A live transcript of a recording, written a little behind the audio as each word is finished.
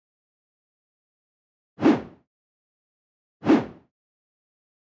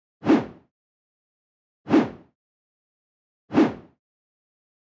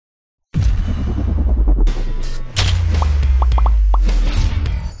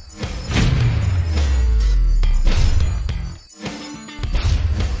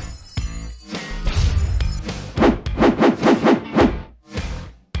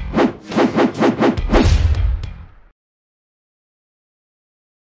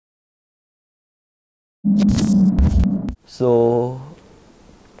So,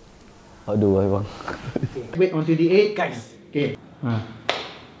 how do I bang? Wait until the 8, guys. Okay.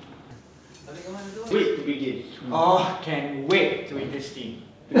 Wait to begin. Oh, can wait to interesting.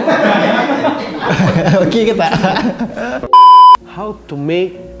 Okay ke tak? How to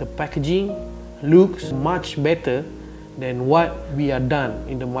make the packaging looks much better than what we are done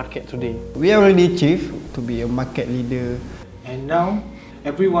in the market today. We already achieved to be a market leader. And now,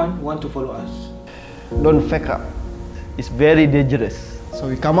 everyone want to follow us. Don't fake up. It's very dangerous. So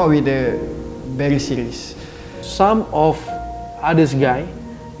we come up with a berry series. Some of others guy,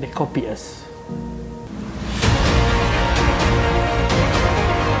 they copy us.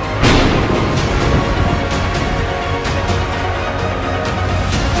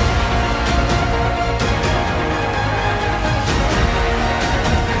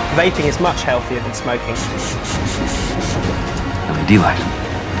 Vaping is much healthier than smoking. LED light.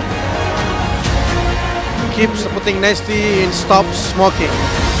 Keep supporting Nasty and stop smoking.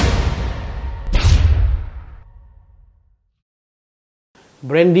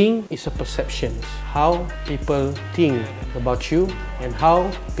 Branding is a perception. How people think about you and how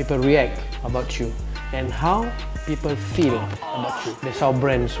people react about you and how people feel about you. That's how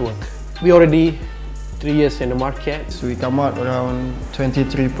brands work. We already 3 years in the market. So we come out around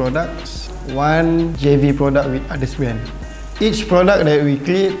 23 products, one JV product with others brand. Each product that we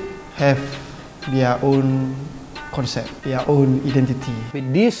create have their own concept, their own identity.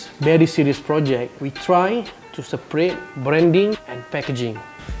 With this very serious project, we try to separate branding and packaging.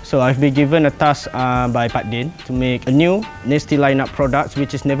 So I've been given a task by Pak Din to make a new Nasty lineup products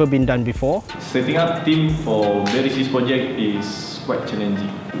which has never been done before. Setting up team for very serious project is quite challenging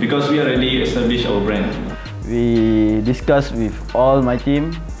because we already established our brand. We discuss with all my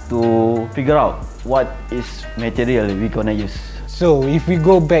team to figure out what is material we gonna use. So if we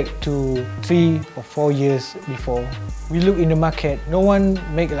go back to 3 or 4 years before, we look in the market, no one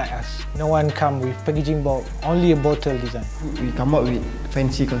make like us. No one come with packaging box, only a bottle design. We come up with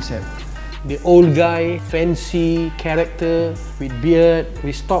fancy concept. The old guy, fancy character with beard, we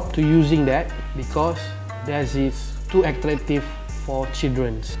stopped to using that because that is too attractive for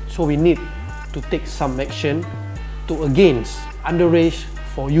children. So we need to take some action to against underage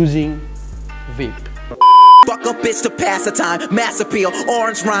for using vape. Fuck a bitch to pass the time, mass appeal,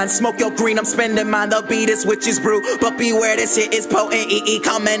 orange rhyme, smoke your green, I'm spending mine, the beat is witch's brew, but beware this shit is potent,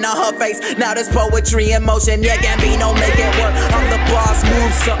 coming on her face, now there's poetry in motion, yeah Gambino make it work, I'm the boss,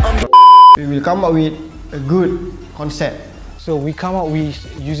 move something. We will come up with a good concept. So we come up with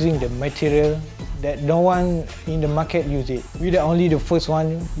using the material that no one in the market use it. We're only the first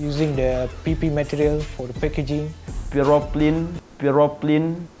one using the PP material for the packaging. Pyroplane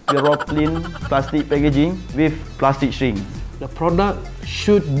plastic packaging with plastic shrink. The product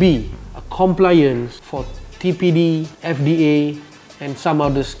should be a compliance for TPD, FDA and some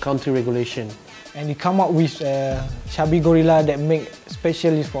others country regulation. And we come up with a Chubby Gorilla that make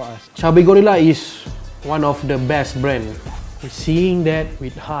specially for us. Chubby Gorilla is one of the best brand. We're seeing that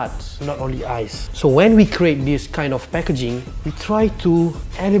with hearts, not only eyes. So when we create this kind of packaging, we try to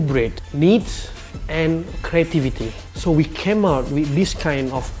elaborate needs and creativity. So we came out with this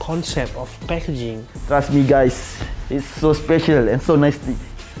kind of concept of packaging. Trust me guys, it's so special and so nasty.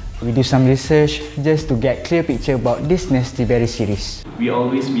 We do some research just to get clear picture about this Nasty Berry series. We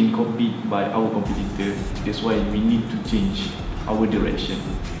always been copied by our competitor. That's why we need to change our direction.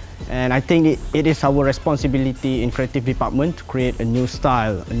 And I think it is our responsibility in creative department to create a new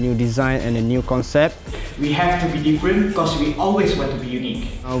style, a new design and a new concept. We have to be different because we always want to be unique.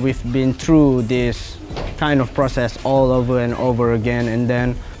 We've been through this kind of process all over and over again, and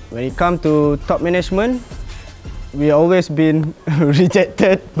then when it comes to top management, we always been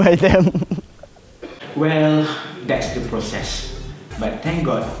rejected by them. Well, that's the process. But thank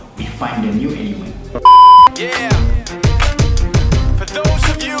God we find a new element. Yeah. For those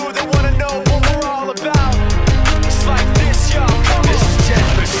of you that want to know what we're all about, it's like this, y'all. This is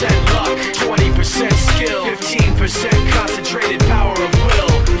 10% luck, 20% skill, 15% concentrated power of will,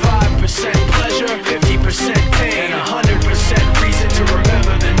 5% pleasure, 50% pain, and 100% reason to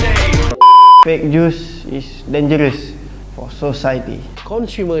remember the name. Fake juice is dangerous for society.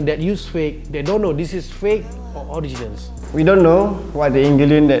 Consumer that use fake, they don't know this is fake or originals. We don't know what the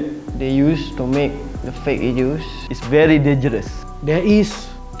ingredient that they use to make the fake juice. It's very dangerous. There is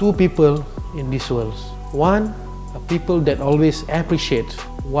two people in this world. One, are people that always appreciate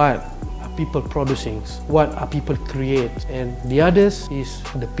what are people producing, what are people create, and the others is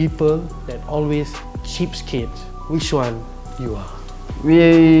the people that always cheapskate. Which one you are?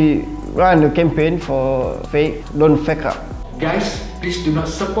 We run a campaign for fake, don't fake up. Guys, please do not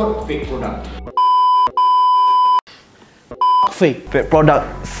support fake product. fake. Vape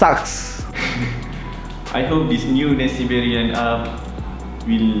product sucks. I hope this new Nasty Berry and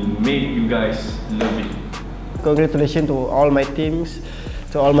will make you guys love it. Congratulations to all my teams,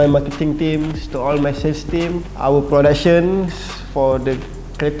 to all my marketing teams, to all my sales team, our productions, for the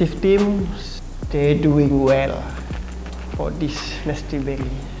creative teams. They're doing well for this Nasty Berry.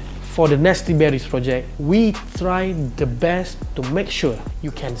 For the Nasty Berries project, we try the best to make sure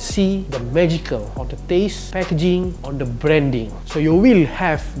you can see the magical on the taste, packaging, on the branding. So you will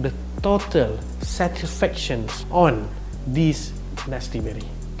have the total satisfactions on this Nasty Berry.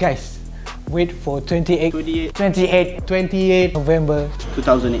 Guys, wait for 28 November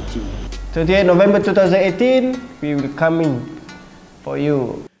 2018. 28 November 2018, we will coming for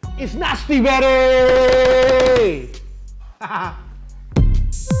you. It's Nasty Berry!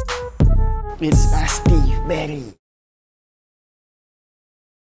 It's Nasty Berry.